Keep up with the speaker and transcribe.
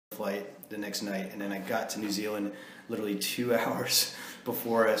flight the next night, and then I got to New Zealand literally 2 hours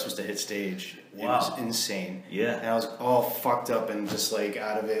before I was supposed to hit stage. Wow. It was insane. Yeah. And I was all fucked up and just like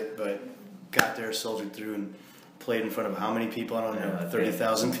out of it, but got there, soldiered through, and played in front of how many people? I don't know,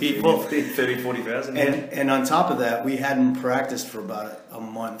 30,000 people. 30, 40,000. And on top of that, we hadn't practiced for about a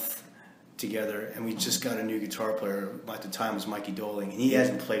month together, and we just got a new guitar player. At the time was Mikey Doling, and he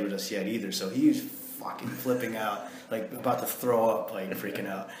hasn't played with us yet either, so he was fucking flipping out, like about to throw up, like freaking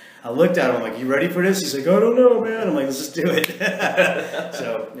out. I looked at him, I'm like, you ready for this? He's like, I don't know, man. I'm like, let's just do it.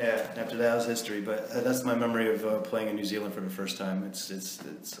 So yeah, after that was history, but that's my memory of playing in New Zealand for the first time. It's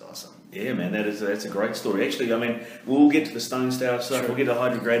awesome. Yeah, man, that's a great story. Actually, I mean, we'll get to the Stone Sour stuff, sure. We'll get to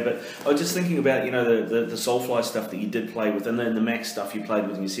Hydrograd, but I was just thinking about, you know, the Soulfly stuff that you did play with, and then the Max stuff you played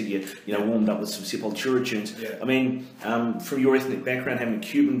with, and you said you warmed up with some Sepultura tunes. Yeah. I mean, from your ethnic background, having a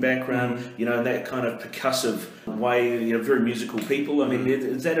Cuban background, you know, that kind of percussive way, you know, very musical people. I mean,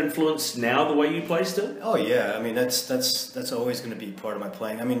 is that influenced now the way you play still? Oh yeah, I mean, that's always going to be part of my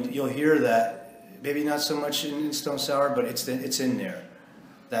playing. I mean, you'll hear that, maybe not so much in Stone Sour, but it's in there.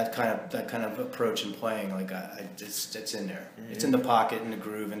 That kind of approach in playing, like it's in there. Mm-hmm. It's in the pocket, in the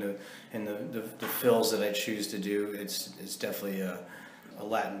groove, in the fills that I choose to do. It's definitely a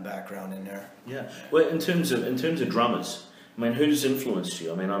Latin background in there. Yeah. Well, in terms of drummers, I mean, who's influenced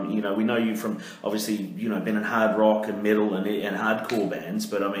you? I mean, you know, we know you from obviously, you know, been in hard rock and metal and hardcore bands,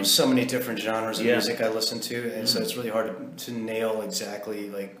 but I mean, so many different genres of music I listen to, and so it's really hard to nail exactly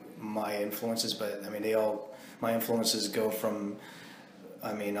like my influences. But I mean, my influences go from.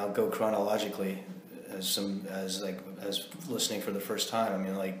 I mean, I'll go chronologically as listening for the first time. I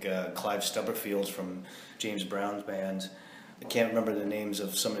mean, like Clive Stubberfield from James Brown's band. I can't remember the names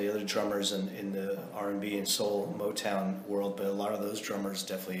of some of the other drummers in the R&B and soul Motown world, but a lot of those drummers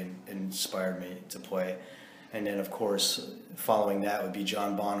definitely inspired me to play. And then, of course, following that would be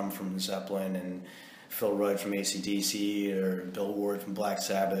John Bonham from Zeppelin, and Phil Rudd from AC/DC, or Bill Ward from Black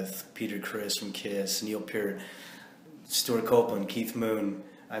Sabbath, Peter Criss from Kiss, Neil Peart, Stuart Copeland, Keith Moon.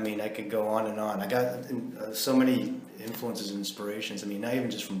 I mean, I could go on and on. I got so many influences and inspirations. I mean, not even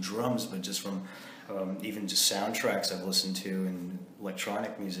just from drums, but just from even just soundtracks I've listened to, and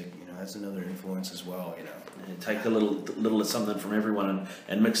electronic music. You know, that's another influence as well. You know, and take a little of something from everyone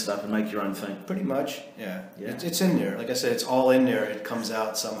and mix it up and make your own thing. Pretty much, yeah. It's in there. Like I said, it's all in there. It comes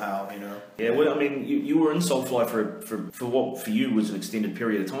out somehow. You know. Yeah. Well, I mean, you were in Soulfly for what for you was an extended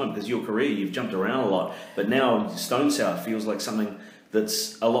period of time, because your career, you've jumped around a lot, but now Stone Sour feels like something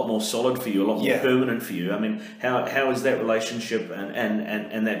that's a lot more solid for you, a lot more permanent for you. I mean, how is that relationship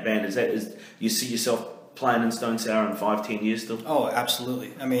and that band? Is you see yourself playing in Stone Sour in 5-10 years still? Oh,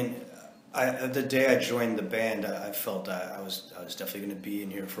 absolutely. I mean, the day I joined the band, I felt I was definitely going to be in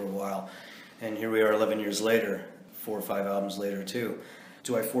here for a while, and here we are 11 years later, 4 or 5 albums later too.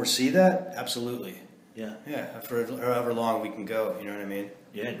 Do I foresee that? Absolutely. Yeah. Yeah. For however long we can go, you know what I mean?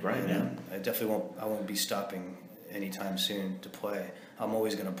 Yeah, great, man. I definitely won't be stopping anytime soon to play. I'm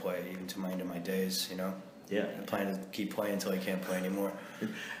always going to play, even to my end of my days, you know? Yeah. I plan to keep playing until I can't play anymore.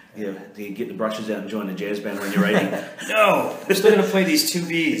 Yeah. Do you get the brushes out and join the jazz band when you're 80? No! I'm still going to play these 2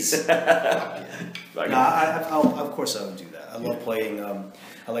 Bs. Of course I would do that. I love playing,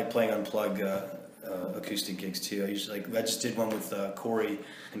 I like playing unplugged acoustic gigs too. I just did one with Corey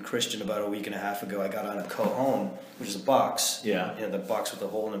and Christian about a week and a half ago. I got on a cajon, which is a box. Yeah. You know, the box with the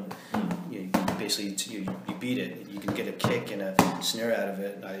hole in it. Basically, you beat it. You can get a kick and a snare out of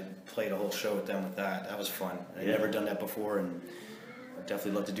it. I played a whole show with them with that. That was fun. I'd never done that before, and I'd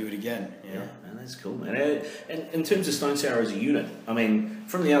definitely love to do it again. You know? Man, that's cool, man. And in terms of Stone Sour as a unit, I mean,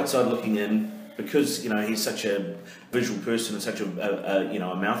 from the outside looking in, because, you know, he's such a visual person and such a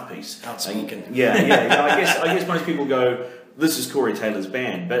mouthpiece. Outspoken. I guess most people go, this is Corey Taylor's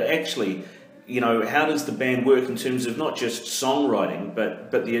band. But actually, you know, how does the band work in terms of not just songwriting,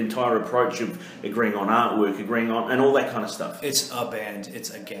 but the entire approach of agreeing on artwork, agreeing on, and all that kind of stuff? It's a band.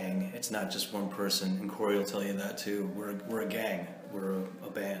 It's a gang. It's not just one person. And Corey will tell you that too. We're a gang. We're a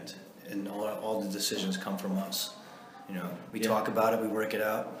band. And all the decisions come from us. You know, we talk about it, we work it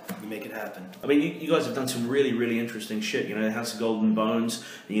out, we make it happen. I mean, you guys have done some really, really interesting shit. You know, House of Golden Bones,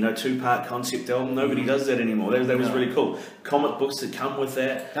 you know, 2-part concept album. Nobody does that anymore. That was really cool. Comic books that come with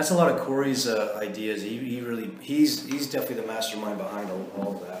that. That's a lot of Corey's ideas. He's definitely the mastermind behind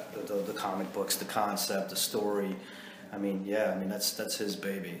all of that. The comic books, the concept, the story. I mean, that's his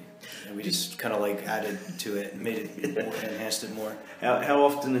baby, and we just kind of like added to it, made it more, enhanced it more. How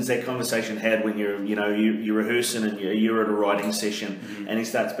often is that conversation had when you're rehearsing and you're at a writing session and he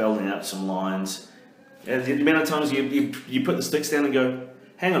starts belting out some lines? The amount of times you put the sticks down and go,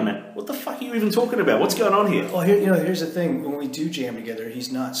 hang on, man, what the fuck are you even talking about? What's going on here? Well, here's the thing. When we do jam together,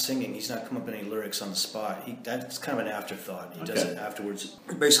 he's not singing. He's not coming up with any lyrics on the spot. That's kind of an afterthought. He does it afterwards.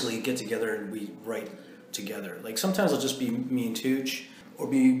 Basically, get together and we write together. Like sometimes it'll just be me and Tooch, or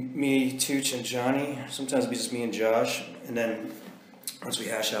be me, Tooch, and Johnny. Sometimes it'll be just me and Josh. And then once we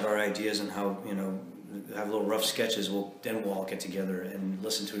hash out our ideas and how, have little rough sketches, we'll all get together and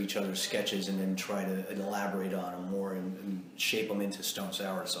listen to each other's sketches and then try to elaborate on them more and shape them into Stone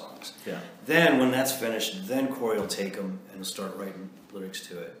Sour songs. Yeah. Then when that's finished, then Corey will take them and start writing lyrics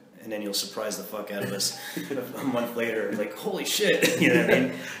to it. And then you'll surprise the fuck out of us a month later, like, holy shit, you know what I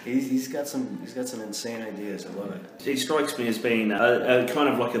mean? He's got some insane ideas. I love it. He strikes me as being a kind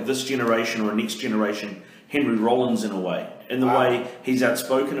of like a this generation or a next generation Henry Rollins in a way. In the way he's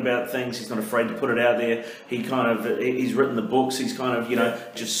outspoken about things, he's not afraid to put it out there. He's written the books. He's kind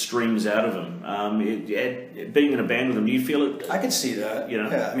of just streams out of him. Being in a band with him, do you feel it? I can see that.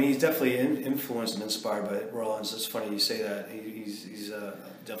 Yeah, I mean, he's definitely influenced and inspired by Rollins. It's funny you say that. He's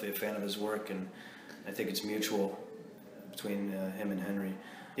definitely a fan of his work, and I think it's mutual between him and Henry.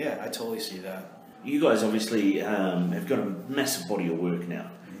 Yeah, I totally see that. You guys obviously have got a massive body of work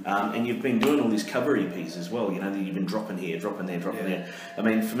now. And you've been doing all these cover EPs as well, that you've been dropping here, dropping there, dropping there. I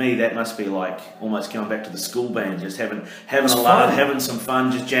mean, for me, that must be like almost going back to the school band, just having a laugh, having some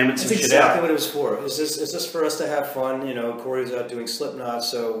fun, just jamming some shit out. That's exactly what it was for. It's just for us to have fun. Corey was out doing Slipknot,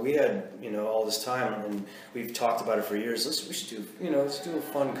 so we had, all this time, and we've talked about it for years. We should do, let's do a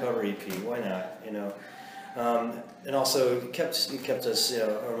fun cover EP. Why not, and also it kept us,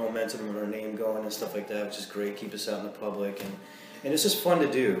 our momentum and our name going and stuff like that, which is great. Keep us out in the public, and it's just fun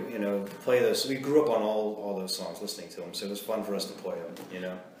to do, play those. We grew up on all those songs, listening to them, so it was fun for us to play them,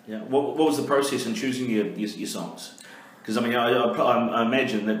 Yeah. What was the process in choosing your songs? Because I mean, I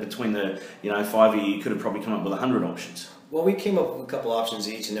imagine that between the 5 of you could have probably come up with 100 options. Well, we came up with a couple options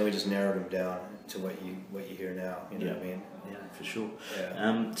each, and then we just narrowed them down to what you hear now. You know what I mean? Yeah, for sure.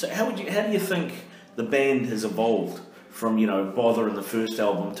 Yeah. So how do you think the band has evolved from Bother in the first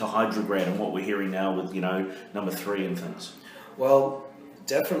album to Hydrograd and what we're hearing now with number 3 and things? Well,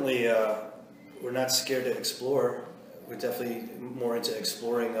 definitely, we're not scared to explore. We're definitely more into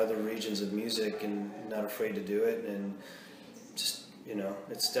exploring other regions of music and not afraid to do it. And just,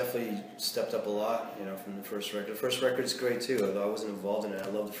 it's definitely stepped up a lot, from the first record. The first record's great too, although I wasn't involved in it. I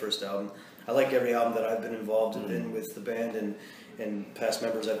love the first album. I like every album that I've been involved in with the band and past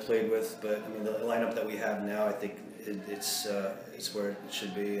members I've played with. But I mean, the lineup that we have now, I think it's where it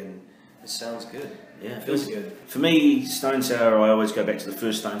should be, and it sounds good. Yeah, it feels good. For me, Stone Sour, I always go back to the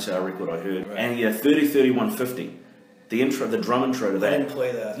first Stone Sour record I heard. Right. And 30, 31, 50. The intro, the drum intro to that. I didn't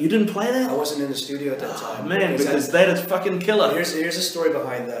play that. You didn't play that? I wasn't in the studio at that time. Man, because that is fucking killer. Here's a story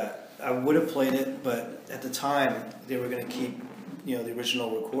behind that. I would have played it, but at the time, they were going to keep, the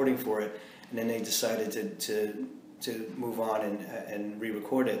original recording for it, and then they decided to move on and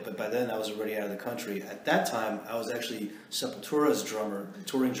re-record it. But by then I was already out of the country. At that time, I was actually Sepultura's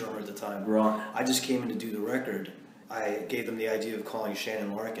touring drummer at the time. Right. I just came in to do the record. I gave them the idea of calling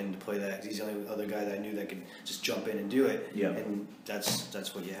Shannon Larkin to play that. He's the only other guy that I knew that could just jump in and do it. Yeah. And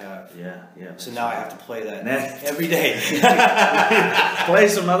that's what you have. Yeah. So now I have to play that every day. Play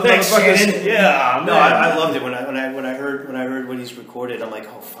some other motherfuckers. Yeah. Man. No, I loved it when I heard what he's recorded. I'm like,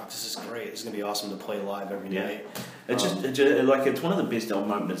 oh fuck, this is great. It's gonna be awesome to play live every night. It's it's one of the best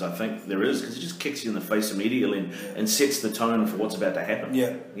album openers I think there is, because it just kicks you in the face immediately and sets the tone for what's about to happen.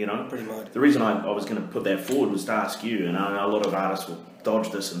 Yeah, pretty much. The reason I was going to put that forward was to ask you, and I know a lot of artists will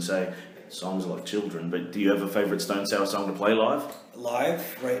dodge this and say songs are like children, but do you have a favourite Stone Sour song to play live?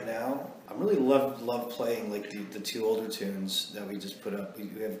 Live right now, I really love playing like the 2 older tunes that we just put up. We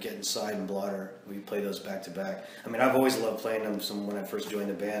have Get Inside and Blotter. We play those back to back. I mean, I've always loved playing them when I first joined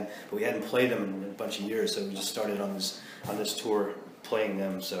the band, but we hadn't played them in a bunch of years, so we just started on this tour playing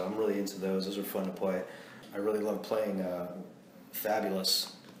them. So I'm really into those. Those are fun to play. I really love playing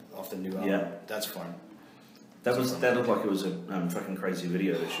Fabulous off the new album. Yeah, that's fun. That looked like it was a fucking crazy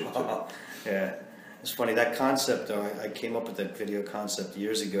video to shoot too. Yeah, it's funny, that concept though. I came up with that video concept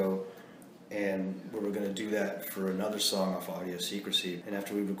years ago, and we were going to do that for another song off Audio Secrecy. And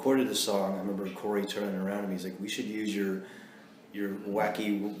after we recorded the song, I remember Corey turning around to me. He's like, "We should use your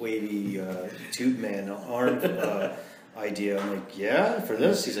wacky, wavy tube man arm idea." I'm like, "Yeah, for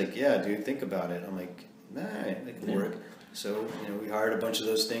this?" He's like, "Yeah, dude, think about it." I'm like, "Nah, that can work." So we hired a bunch of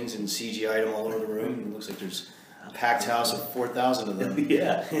those things and CGI'd them all over the room. And it looks like there's a packed house of 4,000 of them.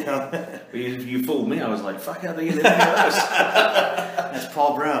 Yeah. You fooled me. I was like, fuck, how they get any of those? That's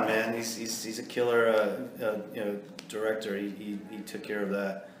Paul Brown, man. He's a killer director. He took care of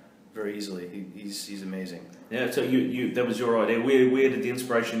that. very easily. He's amazing. Yeah, so you that was your idea. Where did the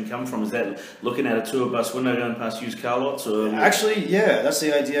inspiration come from? Is that looking at a tour bus window going past used car lots? Or? Actually, yeah, that's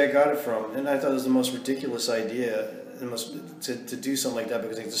the idea I got it from. And I thought it was the most ridiculous idea to do something like that,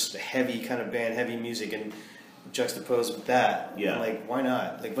 because it's just a heavy kind of band, heavy music, and juxtaposed with that. Yeah. I'm like, why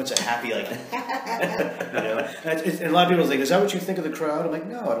not? Like a bunch of happy, like, you know? And a lot of people are like, is that what you think of the crowd? I'm like,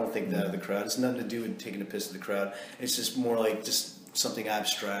 no, I don't think that of the crowd. It's nothing to do with taking a piss at the crowd. It's just more like just something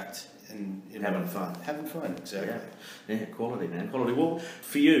abstract. And having fun. Having fun, exactly. Yeah, quality, man, quality. Well,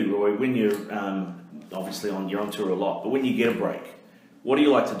 for you, Roy, when you're obviously you're on tour a lot, but when you get a break, what do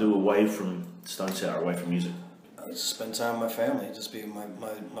you like to do away from Stone Sour, away from music? I just spend time with my family, just be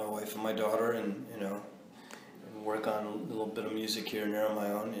with my wife and my daughter, and work on a little bit of music here and there on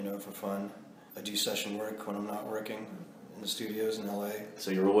my own, for fun. I do session work when I'm not working in the studios in LA.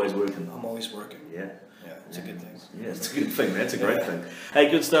 So you're always working? I'm always working. Yeah. Yeah, it's a good thing. Yeah, it's a good thing. That's a great thing. Hey,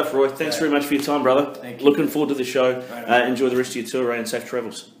 good stuff, Roy. Thanks very much for your time, brother. Thank you. Looking forward to the show. Right on. Enjoy the rest of your tour and safe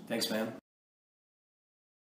travels. Thanks, man.